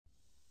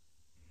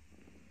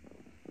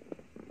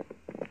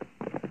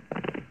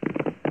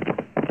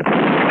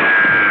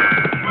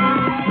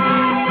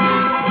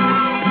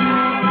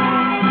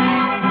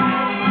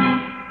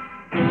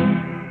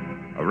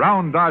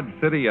around Dodge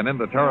City and in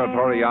the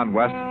territory on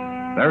west,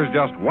 there's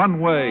just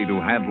one way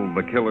to handle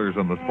the killers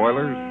and the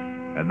spoilers,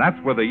 and that's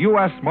with a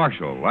U.S.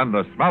 Marshal and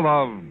the smell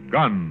of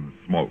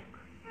Gunsmoke.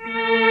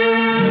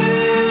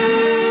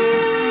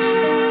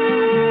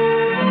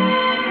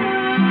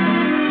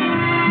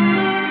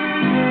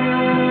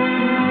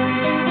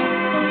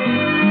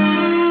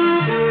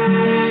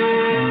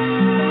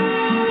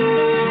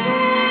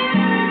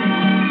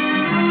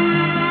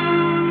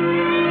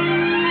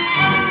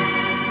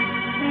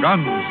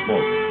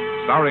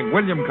 Gunsmoke, starring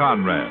William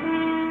Conrad,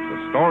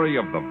 the story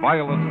of the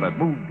violence that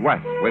moved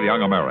west with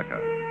young America,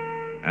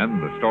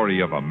 and the story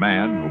of a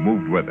man who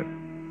moved with it.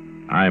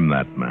 I'm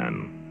that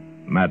man,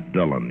 Matt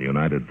Dillon,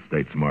 United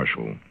States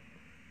Marshal.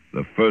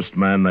 The first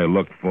man they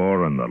look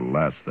for and the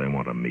last they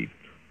want to meet.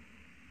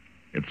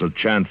 It's a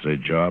chancy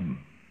job,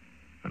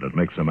 and it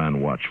makes a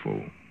man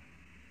watchful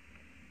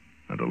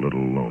and a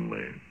little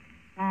lonely.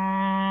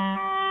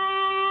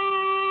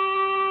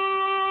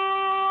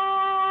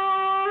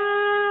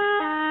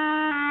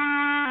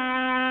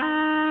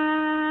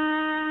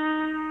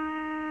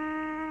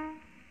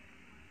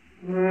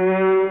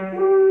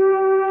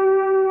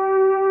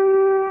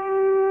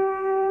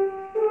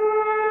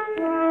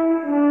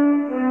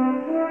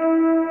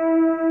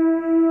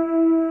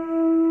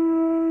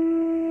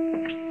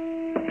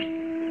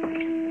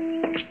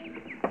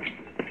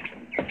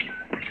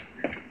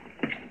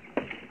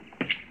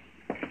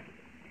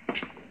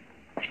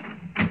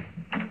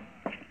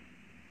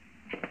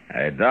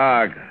 Hey,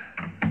 Doc.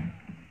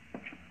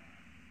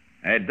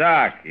 Hey,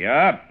 Doc, you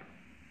up?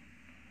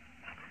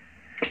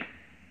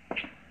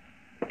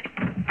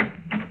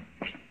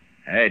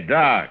 Hey,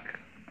 Doc.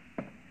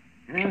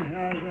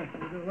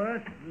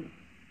 What?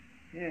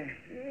 Yeah.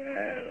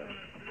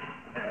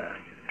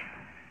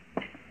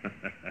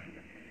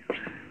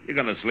 You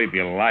gonna sleep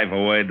your life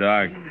away,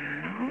 Doc?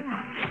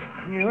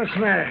 Yeah, what's the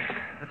matter?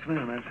 What's the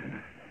matter,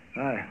 man?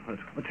 All right,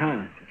 what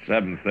time is it?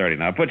 7:30.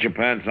 Now, put your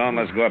pants on.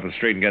 Let's go up the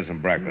street and get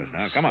some breakfast.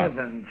 Now, come on.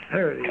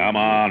 7:30. Come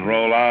on,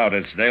 roll out.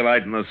 It's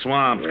daylight in the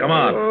swamps. Come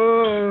on.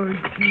 Oh,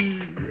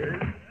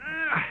 Jesus.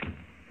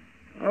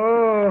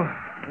 Oh,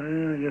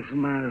 well, I guess I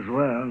might as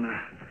well.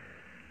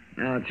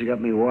 Now that you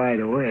got me wide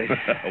awake.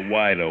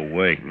 Wide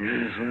awake.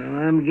 Yes, well,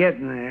 I'm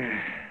getting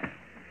there.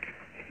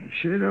 You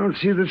sure don't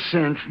see the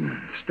sense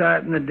in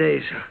starting the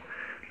day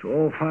so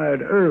all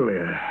fired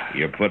earlier.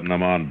 You're putting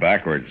them on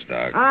backwards,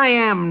 Doc. I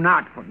am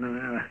not putting them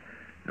on.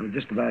 I'm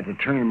just about to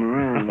turn them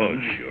around. Oh,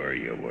 sure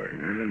you were.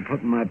 I've been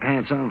putting my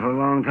pants on for a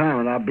long time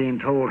without being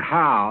told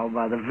how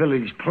by the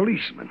village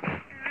policeman.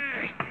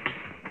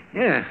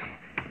 Yeah.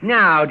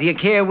 Now, do you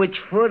care which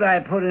foot I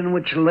put in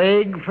which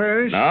leg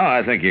first? No,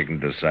 I think you can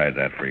decide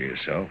that for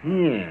yourself.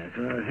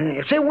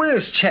 Yeah. Say,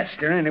 where's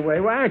Chester, anyway?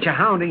 Why aren't you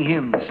hounding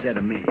him instead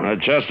of me?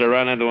 Chester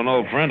ran into an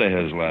old friend of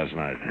his last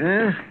night.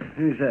 Huh?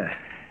 Who's that?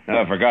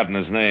 I've forgotten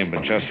his name,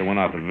 but Chester went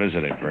out to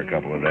visit him for a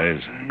couple of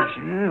days.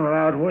 Yeah, well,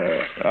 out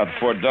where? Out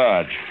Fort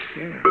Dodge.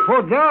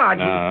 Fort Dodge?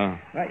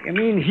 Uh-huh. You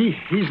mean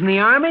he's in the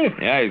Army?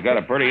 Yeah, he's got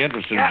a pretty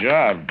interesting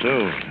job,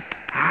 too.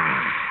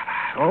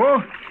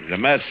 Oh? He's a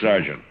mess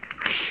sergeant.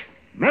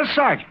 Mess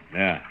sergeant?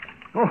 Yeah.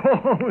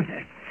 Oh,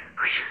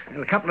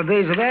 in a couple of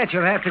days of that,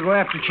 you'll have to go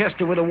after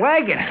Chester with a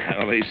wagon.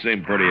 Well, he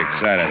seemed pretty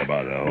excited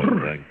about the whole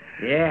thing.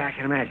 Yeah, I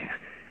can imagine.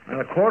 Well,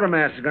 the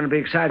quartermaster's going to be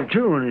excited,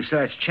 too, when he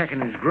starts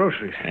checking his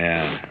groceries.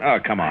 Yeah. Oh,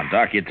 come on,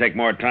 Doc. You take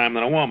more time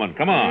than a woman.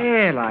 Come on.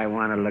 Well, I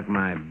want to look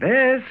my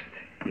best.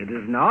 It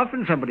isn't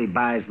often somebody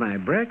buys my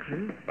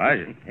breakfast.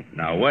 Buys it?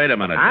 Now, wait a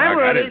minute, Doc. I'm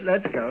ready.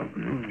 Let's go.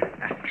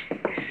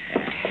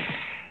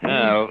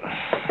 Well,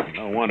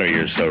 no wonder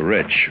you're so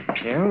rich.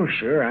 Oh,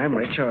 sure, I'm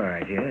rich, all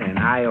right, yeah, and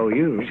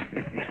IOUs.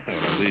 Well,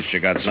 at least you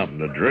got something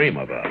to dream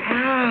about.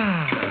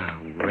 Ah,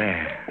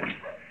 well,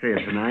 see,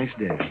 it's a nice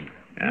day.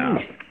 Yeah.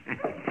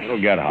 It'll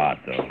get hot,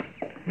 though.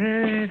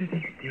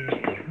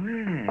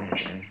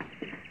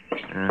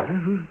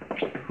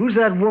 Who's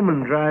that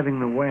woman driving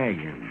the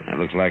wagon? That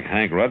looks like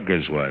Hank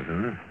Rutger's wife,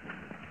 huh?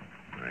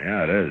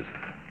 Yeah, it is.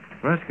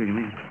 Rutger, you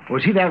mean?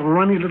 Was he that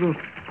runny little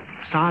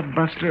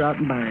sodbuster out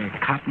by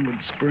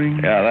Cottonwood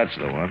Springs? Yeah, that's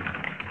the one.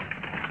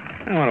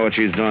 I wonder what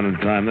she's doing in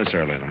time this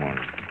early in the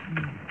morning.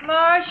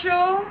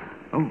 Marshal?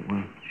 Oh,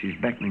 well, she's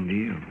beckoning to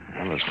you.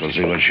 Well, let's go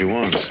see what she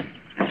wants.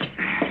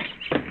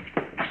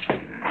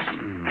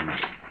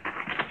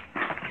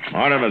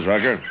 Morning, Miss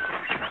Rucker.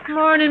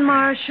 Morning,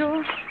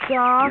 Marshal.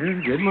 Doc.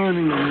 Good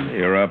morning, ma'am.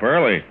 You're up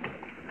early.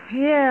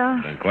 Yeah.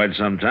 Been quite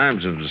some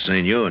time since I've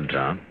seen you in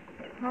town.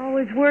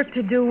 Always work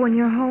to do when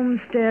you're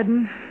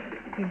homesteading.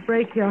 You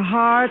break your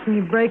heart and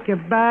you break your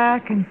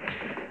back and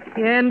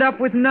you end up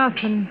with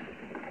nothing.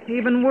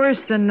 Even worse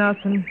than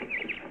nothing.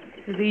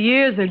 'Cause the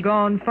years are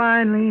gone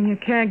finally and you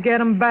can't get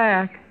 'em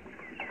back.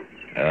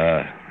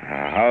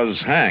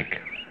 How's Hank?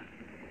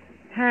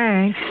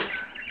 Hank?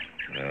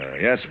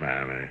 Yes,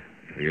 ma'am.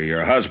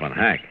 Your husband,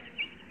 Hank.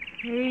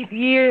 8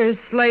 years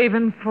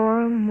slaving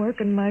for 'em,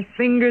 working my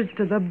fingers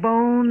to the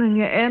bone, and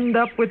you end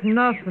up with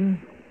nothing.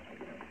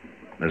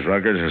 Miss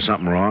Rucker, is there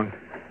something wrong?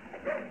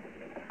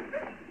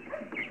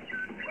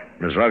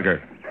 Miss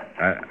Rucker,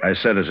 I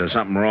said, is there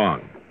something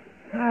wrong?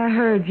 I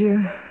heard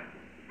you.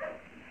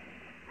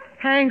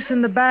 Hank's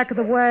in the back of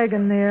the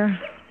wagon there,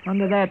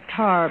 under that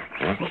tarp.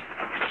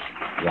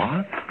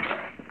 What?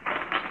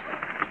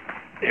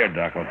 Here,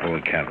 Doc, I'll pull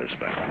the canvas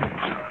back.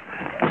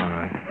 All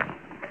right.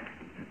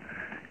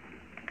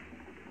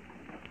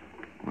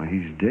 Well,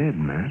 he's dead,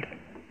 Matt.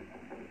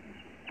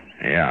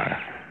 Yeah.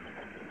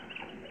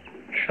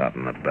 Shot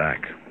in the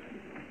back.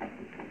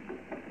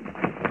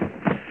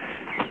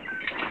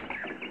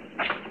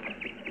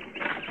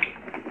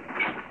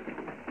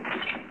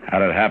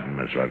 How'd it happen,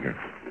 Miss Rutger?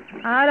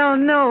 I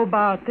don't know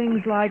about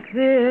things like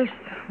this,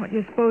 what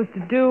you're supposed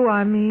to do,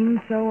 I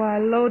mean, so I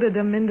loaded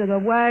him into the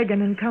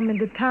wagon and come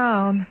into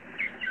town.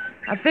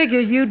 I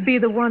figured you'd be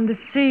the one to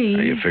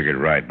see. You figured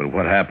right, but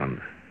what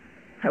happened?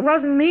 It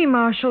wasn't me,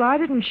 Marshal. I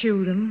didn't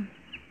shoot him.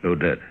 Who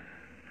did?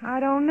 I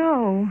don't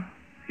know.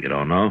 You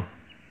don't know?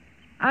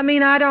 I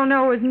mean, I don't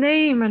know his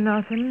name or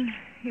nothing.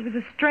 He was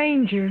a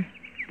stranger.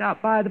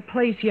 Stopped by the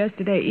place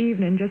yesterday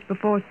evening just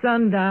before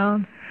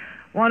sundown.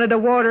 Wanted to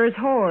water his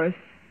horse.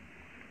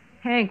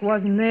 Hank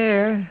wasn't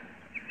there.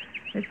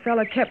 This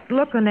fella kept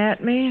looking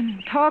at me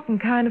and talking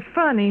kind of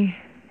funny.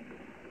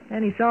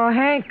 Then he saw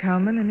Hank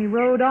coming and he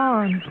rode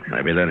on.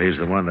 Maybe then he's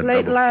the one that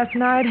Late last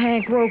night,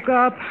 Hank woke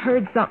up,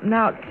 heard something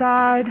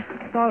outside.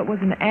 Thought it was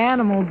an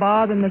animal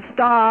bothering the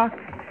stock.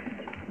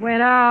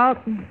 Went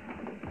out, and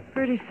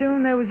pretty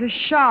soon there was a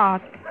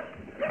shot.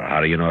 How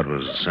do you know it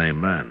was the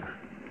same man?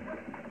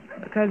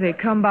 Because they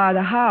come by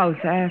the house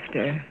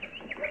after.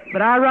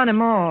 But I run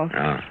him off.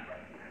 Ah.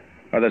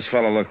 What does this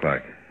fellow look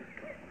like?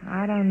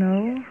 I don't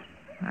know.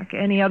 Like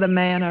any other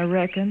man, I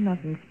reckon.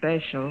 Nothing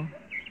special.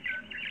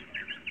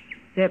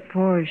 Except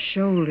for his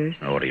shoulders.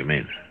 Oh, what do you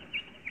mean?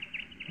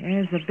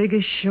 There's the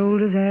biggest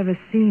shoulders I ever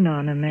seen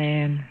on a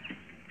man.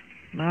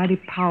 Mighty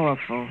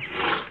powerful.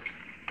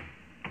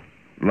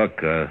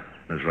 Look,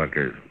 Miss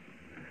Rutger,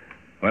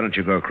 why don't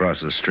you go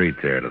across the street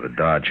there to the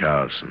Dodge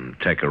house and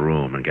take a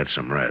room and get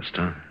some rest,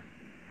 huh?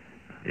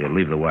 You'll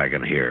leave the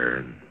wagon here,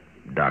 and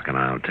Doc and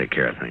I'll take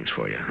care of things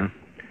for you, huh?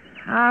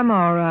 I'm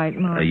all right,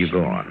 Marshal. You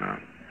go on now.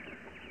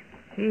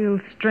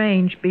 Feels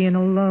strange being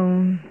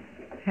alone.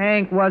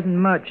 Hank wasn't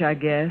much, I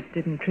guess.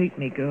 Didn't treat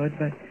me good,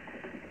 but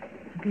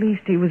at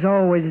least he was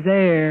always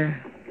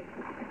there.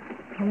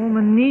 A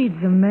woman needs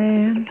a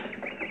man.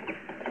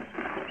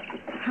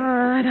 All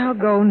right, I'll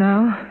go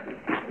now.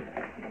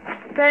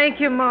 Thank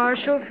you,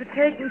 Marshal, for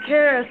taking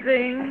care of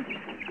things.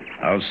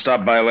 I'll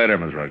stop by later,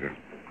 Miss Rutger.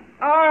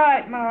 All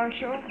right,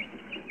 Marshal.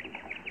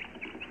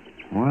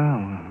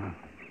 Well,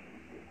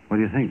 what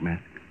do you think,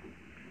 Matt?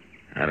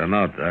 I don't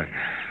know, Doc.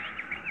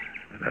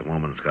 That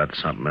woman's got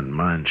something in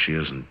mind she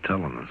isn't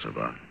telling us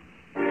about.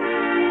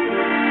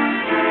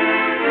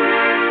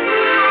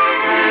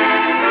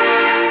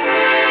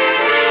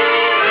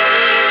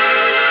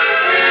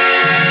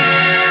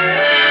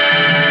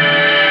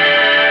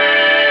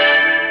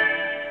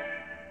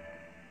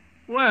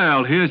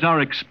 Well, here's our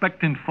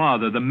expectant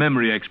father, the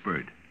memory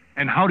expert.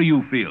 And how do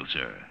you feel,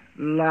 sir?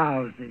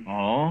 Lousy.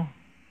 Oh?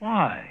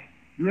 Why?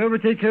 You ever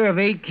take care of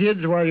 8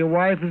 kids while your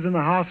wife is in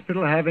the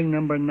hospital having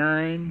number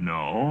 9?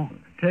 No.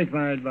 Take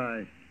my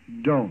advice.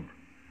 Don't.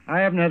 I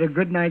haven't had a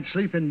good night's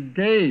sleep in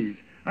days.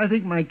 I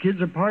think my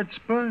kids are part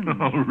sponge.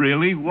 Oh,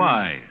 really?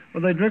 Why?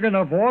 Well, they drink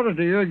enough water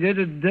to irrigate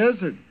a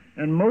desert,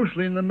 and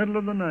mostly in the middle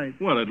of the night.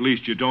 Well, at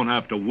least you don't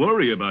have to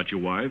worry about your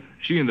wife.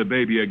 She and the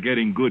baby are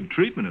getting good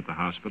treatment at the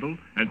hospital.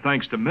 And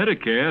thanks to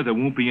Medicare, there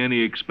won't be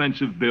any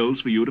expensive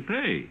bills for you to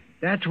pay.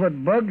 That's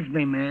what bugs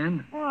me,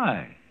 man.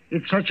 Why?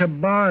 It's such a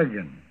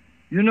bargain.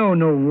 You know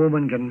no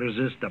woman can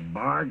resist a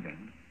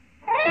bargain.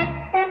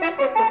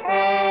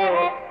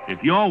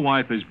 If your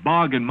wife is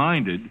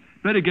bargain-minded,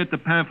 better get the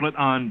pamphlet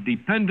on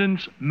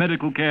Dependents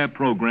Medical Care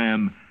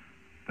Program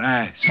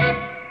fast.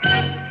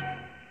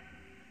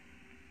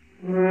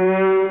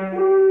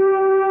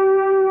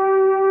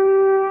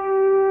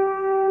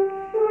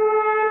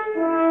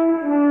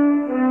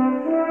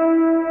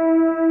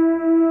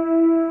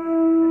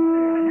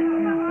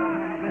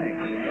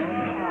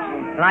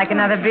 Like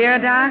another beer,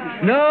 Doc?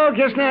 No,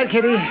 guess not,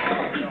 Kitty.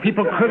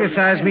 People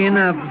criticize me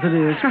enough for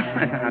this.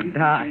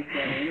 Doc.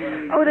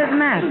 Oh, there's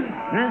Matt.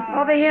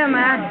 Huh? Over here,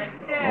 Matt.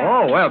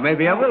 Oh, well,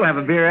 maybe I will have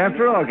a beer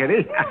after all,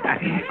 Kitty.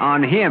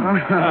 On him.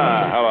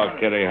 Hello,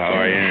 Kitty. How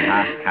are you?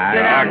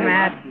 Sit down,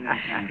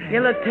 Matt. You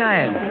look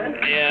tired.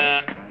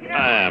 Yeah,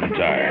 I am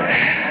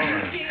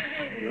tired.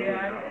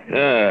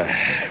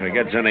 If it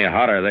gets any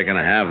hotter, they can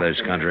have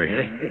this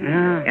country.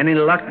 Any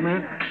luck,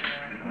 man?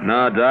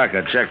 No, Doc,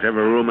 I checked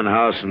every rooming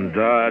house in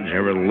Dodge,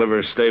 every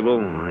liver stable.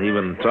 I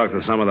even talked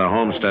to some of the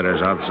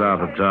homesteaders out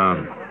south of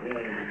town.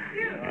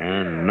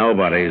 And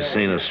nobody's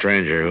seen a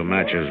stranger who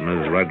matches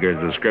Ms.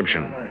 Rutger's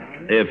description,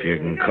 if you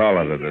can call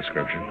it a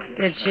description.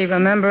 Did she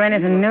remember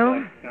anything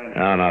new?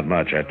 No, not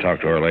much. I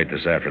talked to her late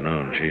this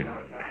afternoon.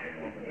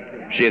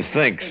 She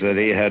thinks that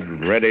he had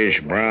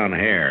reddish-brown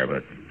hair,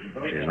 but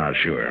she's not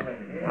sure.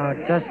 Oh,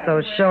 just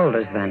those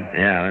shoulders, then.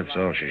 Yeah, that's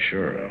all she's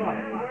sure of.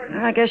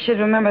 I guess she'd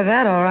remember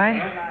that, all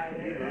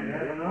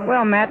right.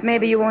 Well, Matt,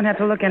 maybe you won't have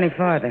to look any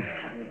farther.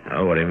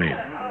 Oh, what do you mean?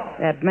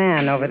 That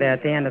man over there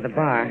at the end of the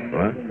bar.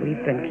 What?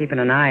 We've been keeping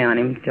an eye on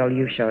him till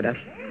you showed up.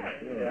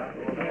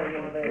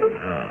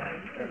 Oh.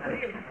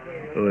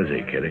 Who is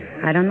he, Kitty?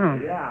 I don't know.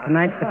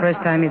 Tonight's the first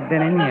time he's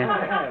been in here.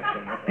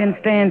 Been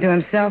staying to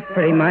himself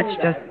pretty much,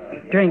 just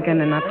drinking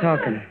and not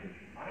talking.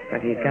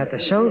 But he's got the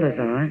shoulders,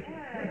 all right.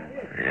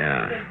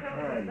 Yeah.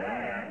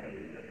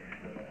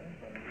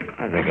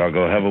 I think I'll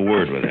go have a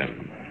word with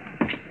him.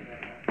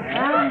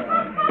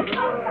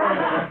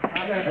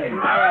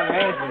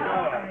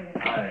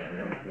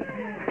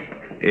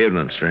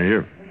 Evening,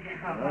 stranger.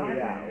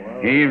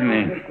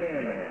 Evening.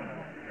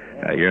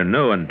 You're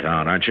new in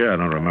town, aren't you? I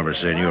don't remember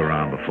seeing you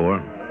around before.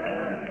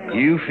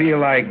 You feel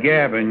like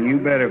gabbing, you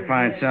better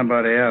find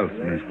somebody else,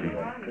 mister.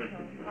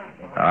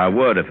 I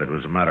would if it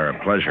was a matter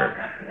of pleasure.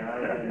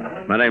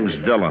 My name's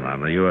Dillon.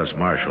 I'm the U.S.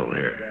 Marshal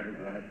here.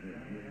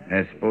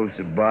 That's supposed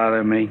to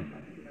bother me?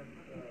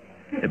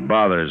 It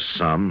bothers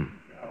some,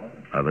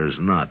 others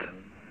not.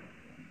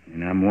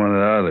 And I'm one of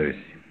the others.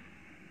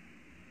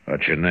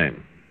 What's your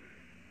name?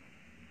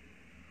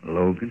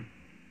 Logan?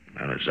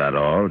 And is that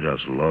all?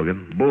 Just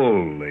Logan?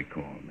 Bull, they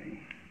call me.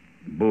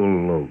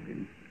 Bull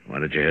Logan.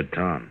 When did you hit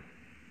town?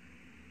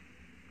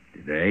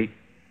 Today?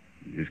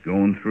 Just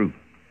going through.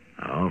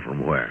 Oh,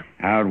 from where?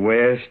 Out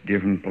west,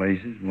 different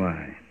places.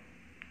 Why?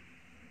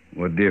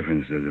 What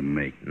difference does it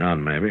make?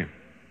 None, maybe.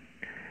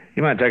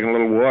 You mind taking a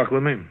little walk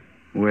with me?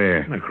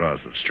 Where? Across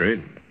the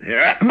street.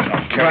 Here,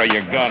 I'll carry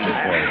your gun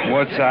before you.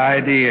 What's the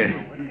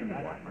idea?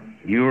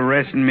 You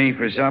arresting me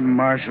for something,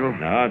 Marshal?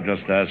 No, I'm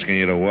just asking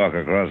you to walk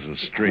across the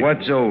street.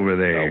 What's over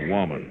there? A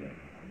woman.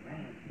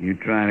 You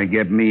trying to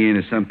get me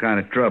into some kind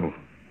of trouble?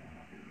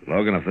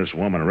 Logan, if this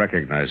woman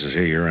recognizes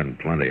you, you're in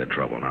plenty of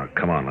trouble. Now,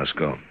 come on, let's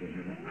go.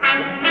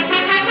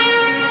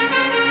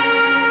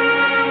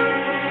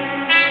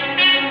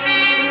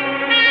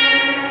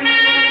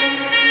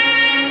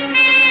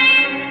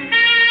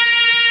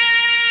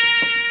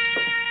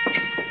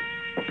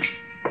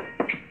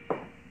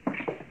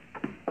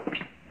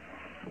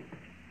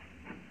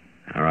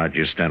 All right,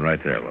 you stand right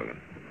there, Logan.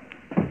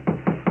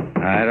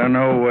 I don't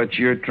know what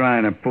you're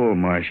trying to pull,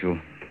 Marshal.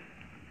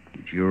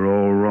 But you're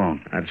all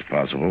wrong. That's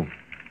possible.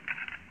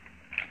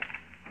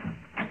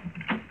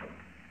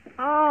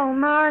 Oh,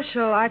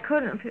 Marshal, I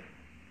couldn't...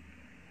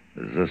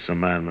 Is this a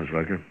man, Miss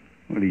Rucker?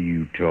 What are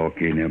you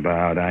talking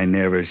about? I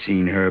never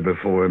seen her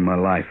before in my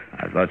life.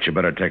 I thought you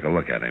better take a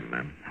look at him,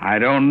 ma'am. I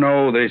don't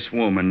know this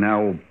woman.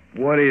 Now,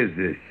 what is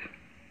this?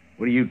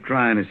 What are you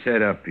trying to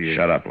set up here?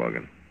 Shut up,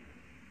 Logan.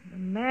 The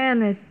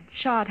man that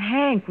shot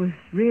Hank was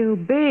real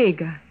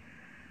big.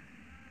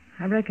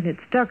 I reckon it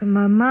stuck in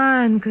my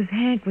mind because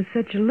Hank was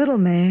such a little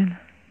man.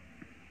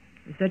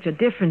 There's such a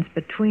difference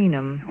between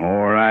them.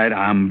 All right,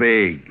 I'm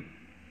big.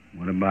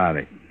 What about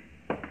it?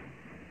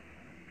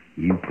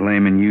 You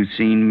claiming you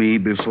seen me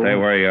before? Stay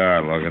where you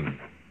are, Logan.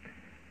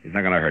 He's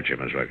not going to hurt you,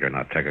 Miss Rucker.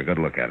 Now, take a good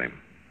look at him.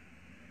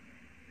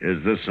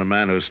 Is this the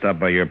man who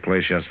stopped by your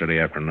place yesterday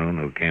afternoon,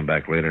 who came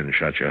back later and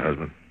shot your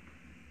husband?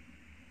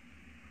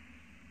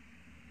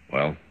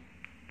 Well?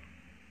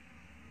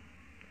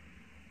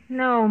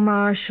 No,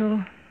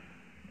 Marshal.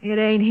 It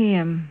ain't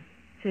him.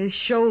 It's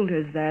his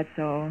shoulders, that's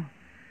all.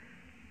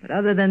 But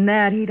other than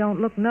that, he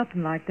don't look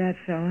nothing like that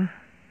fella.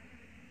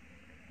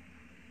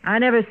 I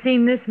never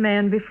seen this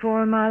man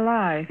before in my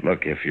life.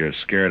 Look, if you're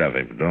scared of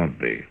him, don't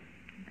be.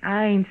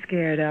 I ain't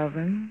scared of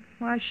him.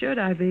 Why should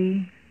I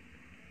be?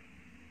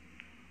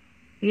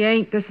 He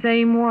ain't the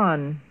same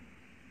one.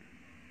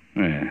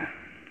 Well,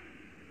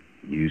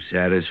 you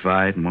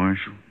satisfied,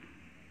 Marshal?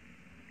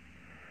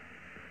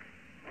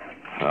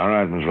 All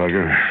right, Miss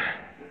Rucker.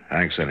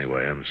 Thanks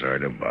anyway. I'm sorry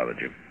to have bothered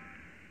you.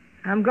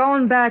 I'm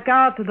going back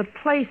out to the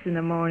place in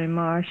the morning,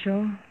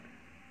 Marshal.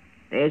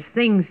 There's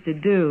things to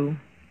do.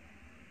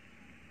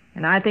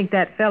 And I think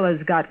that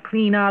fella's got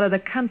clean out of the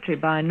country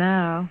by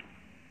now.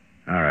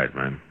 All right,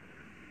 ma'am.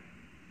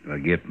 Do I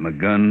get my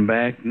gun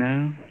back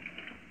now?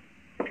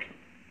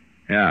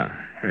 Yeah,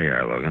 here you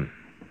are, Logan.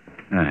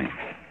 Thanks.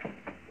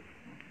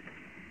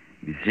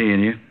 Be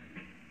seeing you.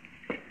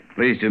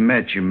 Pleased to have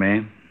met you,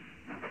 ma'am.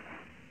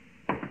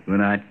 Good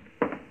night.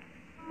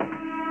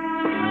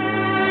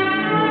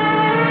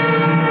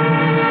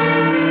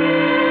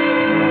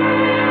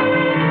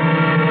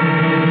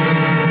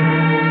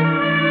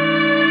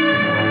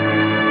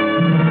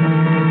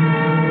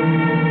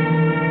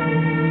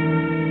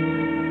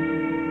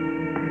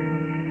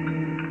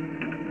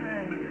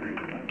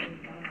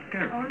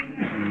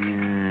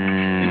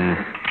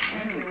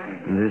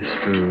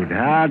 Food.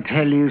 I'll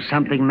tell you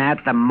something, Matt.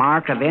 The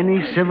mark of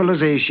any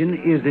civilization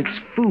is its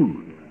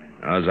food.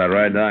 Oh, is that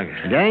right, Doc?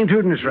 Dang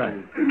tootin' is right.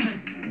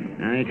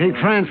 Now, you take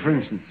France, for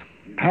instance.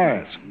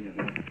 Paris.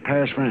 It's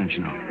Paris, France, you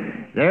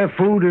know. Their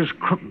food is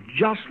cooked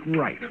just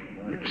right.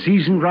 It's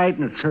seasoned right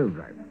and it's served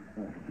right.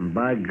 And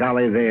by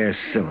golly, they're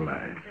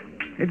civilized.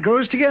 It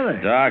goes together.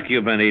 Doc,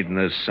 you've been eating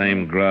this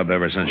same grub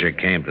ever since you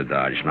came to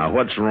Dodge. Now,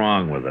 what's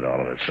wrong with it all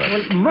of a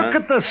sudden? Well, look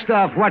at the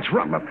stuff. What's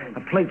wrong?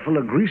 A plate full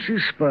of greasy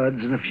spuds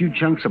and a few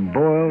chunks of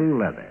boiled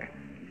leather.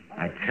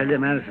 I tell you,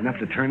 man, it's enough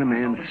to turn a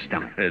man's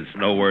stomach. It's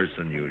no worse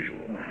than usual.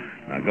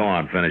 Now, go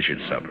on, finish your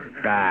supper.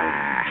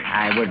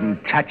 I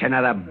wouldn't touch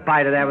another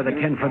bite of that with a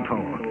 10-foot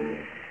pole.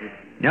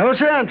 No,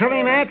 sir, I'm telling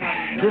you, Mac,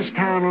 this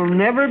town will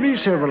never be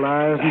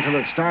civilized until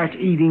it starts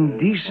eating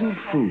decent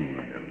food.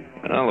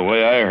 Well, the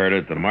way I heard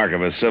it, the mark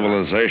of a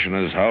civilization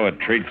is how it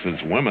treats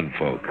its women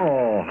folk.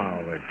 Oh,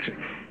 Howard.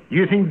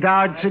 You think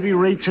Dodge City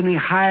rates any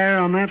higher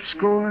on that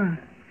score?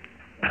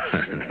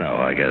 No,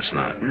 I guess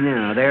not.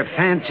 No, they're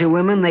fancy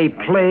women they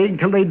plague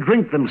till they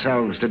drink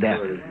themselves to death.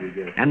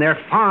 And their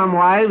farm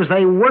wives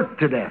they work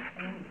to death.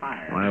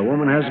 Why, a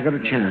woman hasn't got a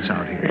chance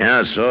out here.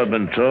 Yeah, so I've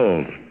been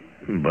told.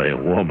 By a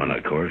woman,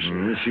 of course.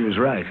 She was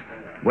right.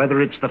 Whether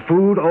it's the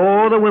food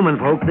or the women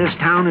folk, this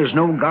town is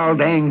no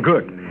goddamn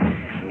good.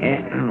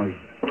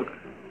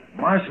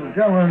 Marshal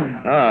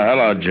Dillon. Oh,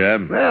 hello,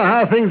 Jeb. Well,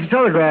 how are things at the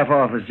telegraph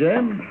office,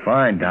 Jeb?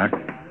 Fine, Doc.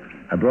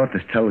 I brought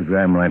this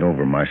telegram right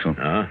over, Marshal.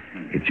 Huh?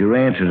 It's your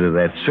answer to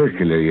that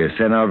circular you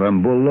sent out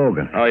on Bull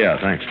Logan. Oh, yeah,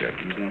 thanks, Jeb.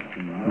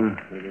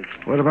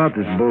 What about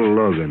this Bull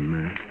Logan,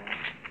 man?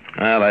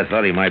 Well, I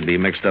thought he might be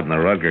mixed up in the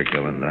Rutger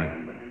killing, Doc.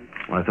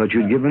 Well, I thought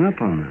you'd given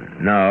up on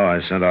that. No,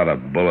 I sent out a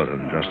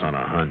bulletin just on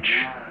a hunch.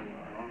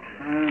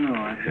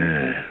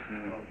 Yeah.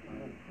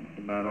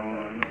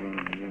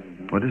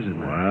 What is it,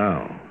 man?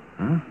 Wow.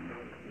 Huh?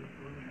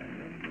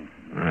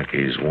 Look,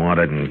 he's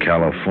wanted in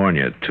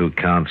California. 2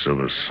 counts of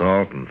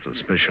assault and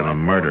suspicion of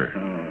murder.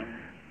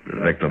 The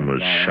victim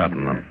was shot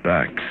in the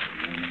back.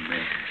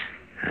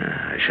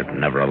 I should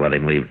never have let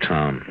him leave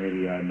town.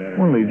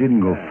 Well, he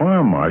didn't go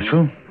far,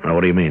 Marshal. Now,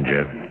 what do you mean,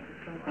 Jeb?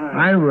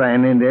 I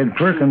ran into Ed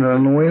Perkins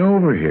on the way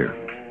over here.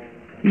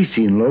 He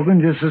seen Logan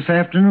just this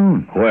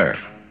afternoon. Where?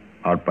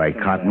 Out by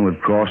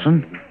Cottonwood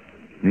Crossing.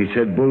 And he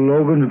said Bull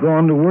Logan's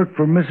gone to work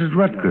for Mrs.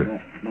 Rutger.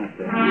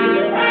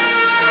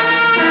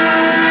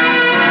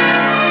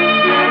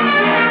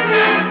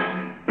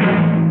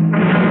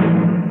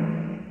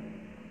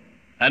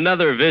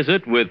 Another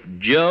visit with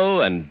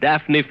Joe and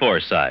Daphne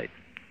Forsythe.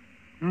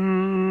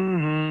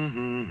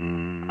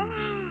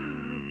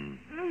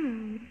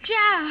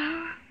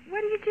 Joe,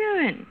 what are you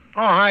doing?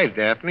 Oh, hi,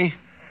 Daphne.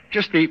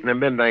 Just eating a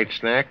midnight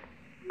snack.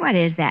 What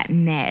is that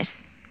mess?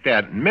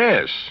 That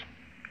mess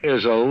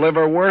is a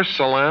liverwurst,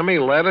 salami,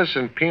 lettuce,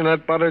 and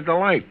peanut butter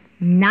delight.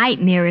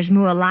 Nightmare is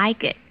more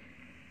like it.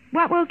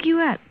 What woke you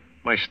up?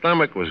 My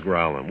stomach was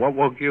growling. What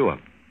woke you up?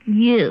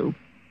 You.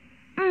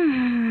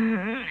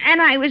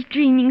 And I was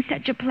dreaming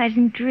such a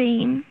pleasant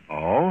dream.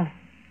 Oh?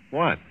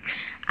 What?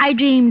 I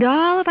dreamed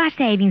all of our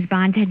savings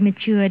bonds had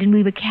matured and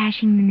we were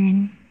cashing them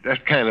in.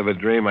 That's kind of a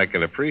dream I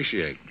can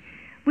appreciate.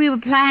 We were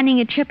planning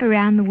a trip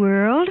around the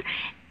world,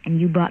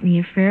 and you bought me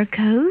a fur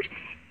coat,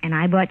 and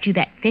I bought you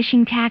that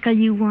fishing tackle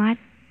you want.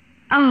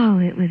 Oh,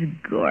 it was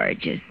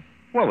gorgeous.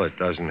 Well, it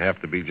doesn't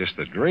have to be just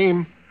a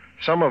dream.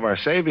 Some of our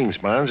savings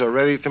bonds are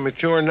ready to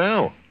mature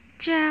now.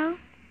 Joe,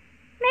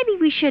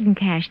 maybe we shouldn't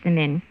cash them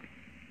in.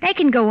 They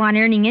can go on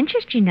earning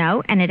interest, you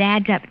know, and it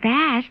adds up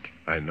fast.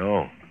 I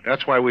know.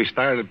 That's why we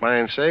started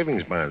buying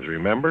savings bonds,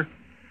 remember?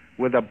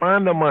 With a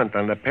bond a month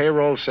on the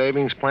payroll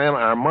savings plan,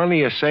 our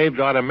money is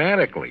saved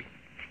automatically.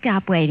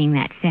 Stop waving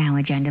that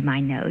sandwich under my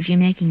nose. You're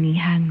making me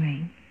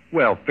hungry.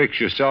 Well, fix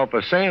yourself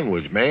a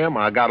sandwich, ma'am.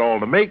 I got all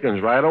the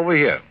makings right over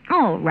here.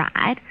 All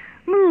right.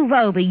 Move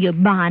over, you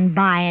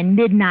bond-buying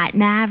midnight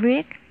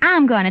maverick.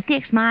 I'm going to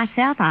fix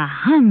myself a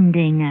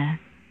humdinger.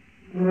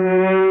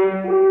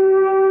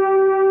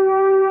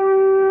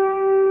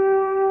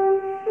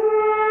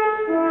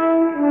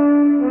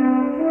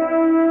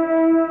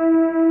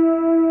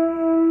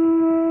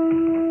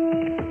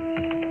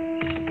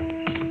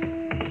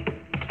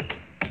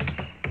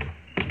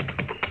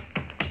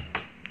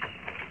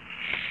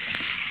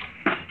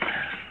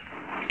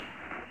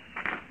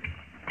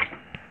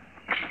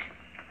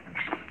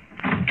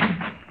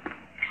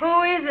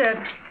 Who is it?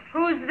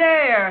 Who's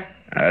there?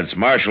 It's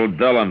Marshal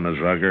Dillon, Miss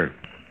Rutger.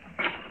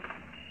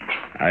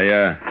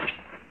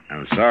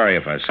 I'm sorry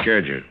if I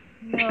scared you.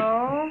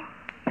 No,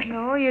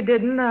 you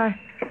didn't. I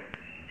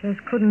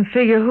just couldn't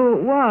figure who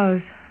it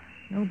was.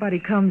 Nobody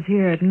comes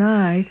here at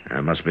night.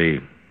 It must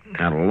be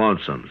kind of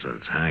lonesome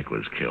since Hank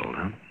was killed,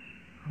 huh?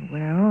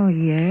 Well,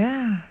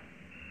 yeah.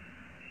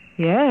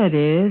 Yeah, it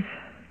is.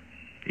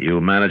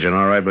 You managing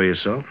all right by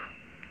yourself?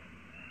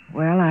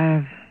 Well,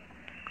 I've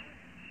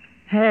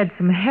had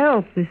some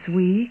help this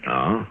week.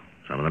 Oh?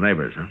 Some of the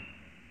neighbors, huh?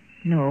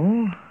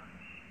 No.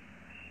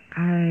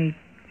 I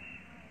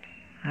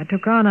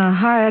took on a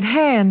hired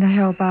hand to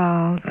help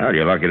out. Well,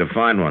 you're lucky to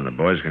find one. The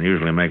boys can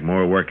usually make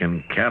more work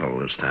in cattle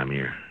this time of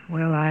year.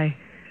 Well, I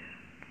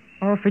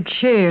offered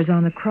shares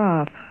on the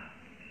crop.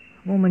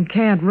 A woman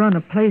can't run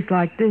a place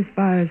like this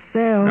by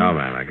herself. No,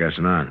 man, I guess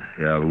not.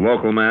 Yeah, a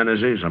local man, is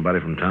he? Somebody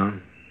from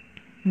town?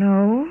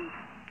 No.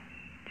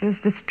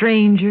 Just a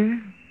stranger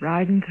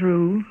riding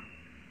through.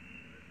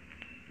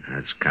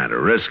 That's kind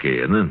of risky,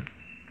 isn't it?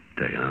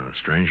 Taking on a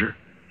stranger.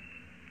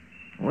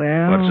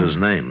 Well... What's his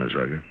name, Miss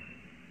Rutger?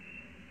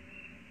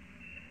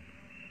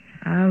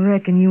 I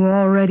reckon you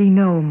already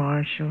know,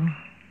 Marshal.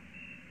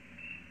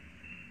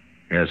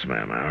 Yes,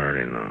 ma'am, I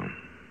already know.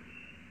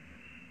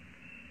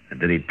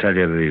 Did he tell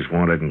you that he's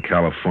wanted in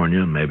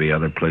California, maybe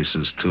other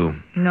places, too?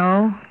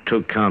 No.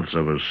 2 counts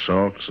of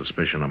assault,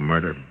 suspicion of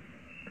murder.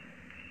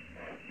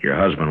 Your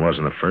husband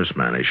wasn't the first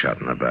man he shot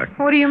in the back.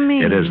 What do you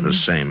mean? It is the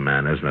same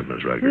man, isn't it,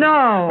 Miss Rutger?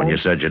 No. When you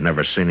said you'd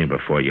never seen him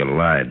before, you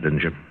lied,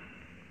 didn't you?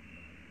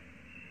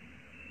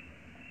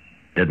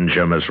 Didn't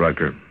you, Miss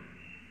Rutger?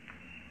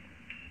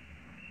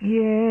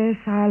 Yes,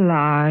 I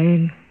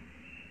lied.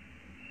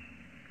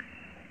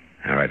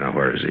 All right, now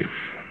where is he?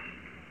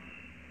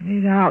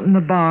 He's out in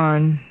the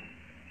barn.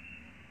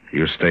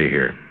 You stay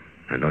here,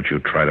 and don't you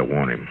try to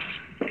warn him.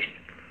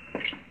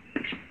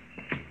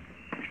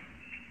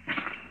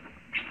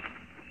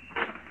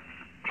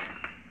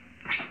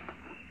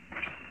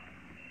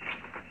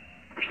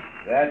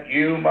 That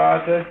you,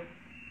 Martha?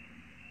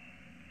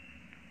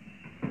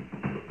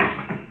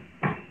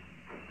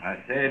 I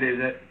said, is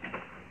it?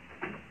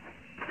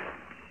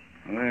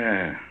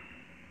 Well,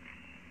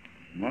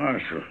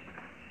 Marshal,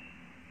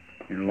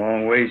 you're a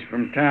long ways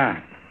from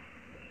town.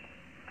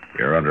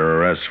 You're under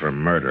arrest for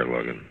murder,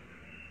 Logan.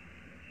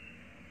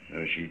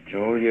 So she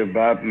told you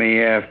about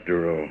me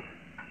after all.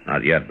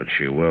 Not yet, but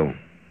she will.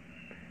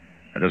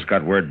 I just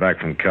got word back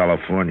from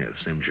California. It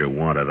seems you're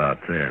wanted out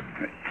there.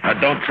 Now,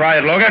 don't try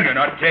it, Logan. You're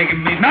not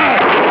taking me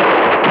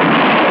now.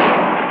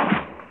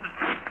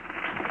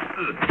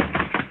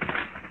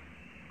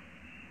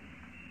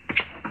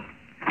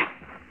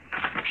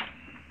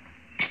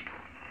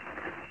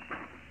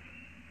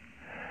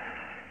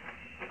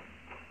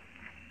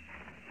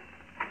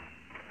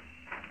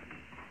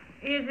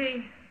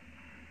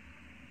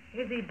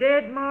 Is he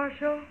dead,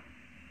 Marshal?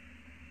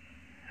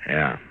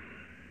 Yeah,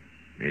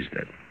 he's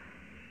dead.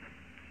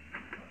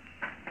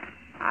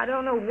 I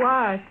don't know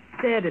why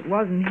I said it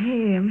wasn't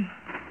him.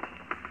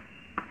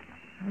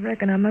 I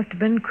reckon I must have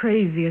been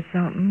crazy or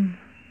something.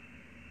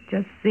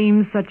 Just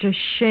seems such a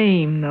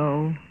shame,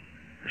 though.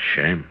 A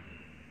shame?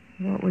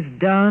 What was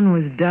done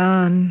was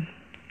done.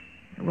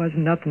 There wasn't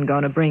nothing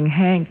going to bring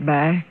Hank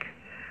back.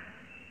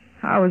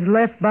 I was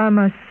left by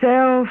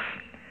myself.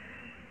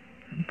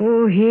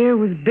 Bull here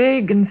was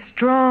big and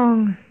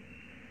strong.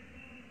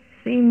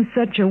 Seems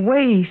such a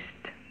waste.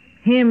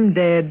 Him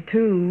dead,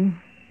 too.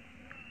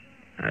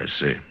 I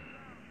see.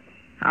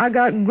 I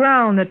got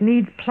ground that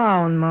needs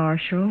plowing,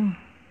 Marshal.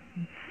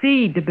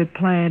 Seed to be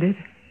planted.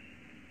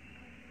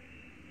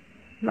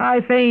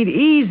 Life ain't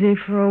easy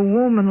for a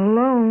woman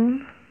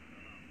alone.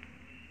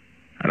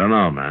 I don't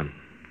know, man.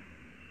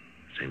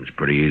 Seems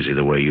pretty easy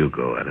the way you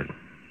go at it.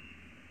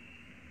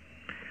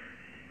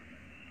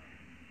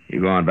 You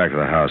go on back to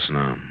the house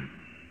now.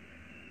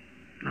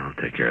 I'll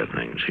take care of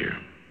things here.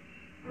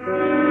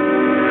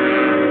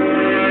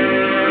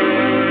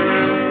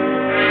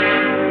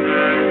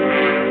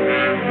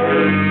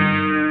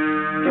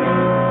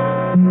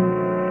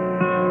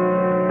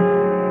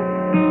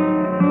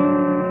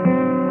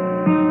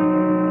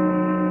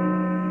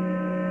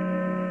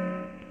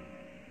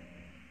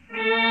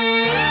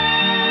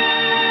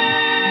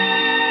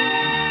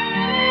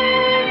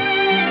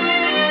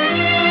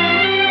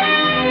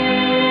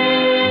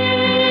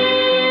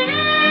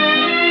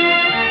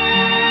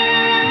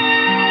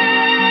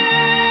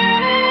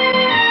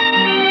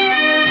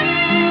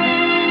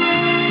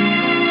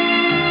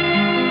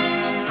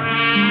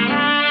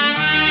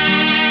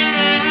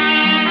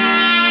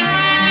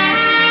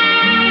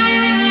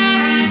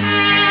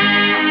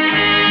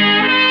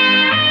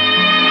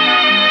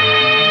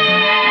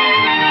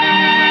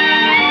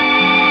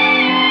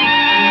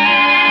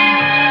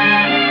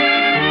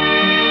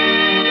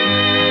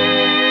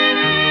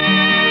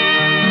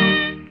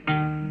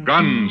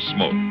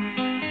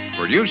 Gunsmoke.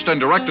 Produced and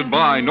directed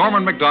by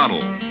Norman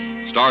MacDonald.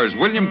 Stars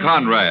William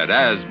Conrad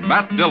as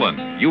Matt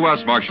Dillon, U.S.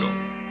 Marshal.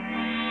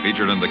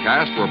 Featured in the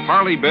cast were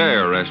Parley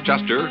Bear as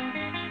Chester,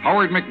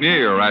 Howard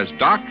McNear as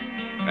Doc,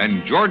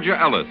 and Georgia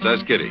Ellis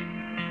as Kitty.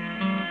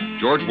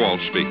 George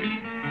Walsh speaking.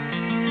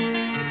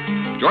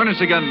 Join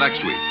us again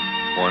next week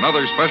for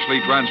another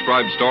specially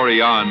transcribed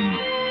story on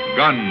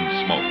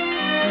Gunsmoke.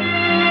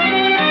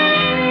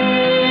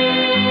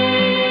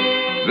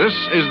 This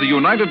is the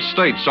United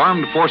States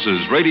Armed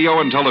Forces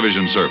Radio and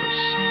Television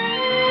Service.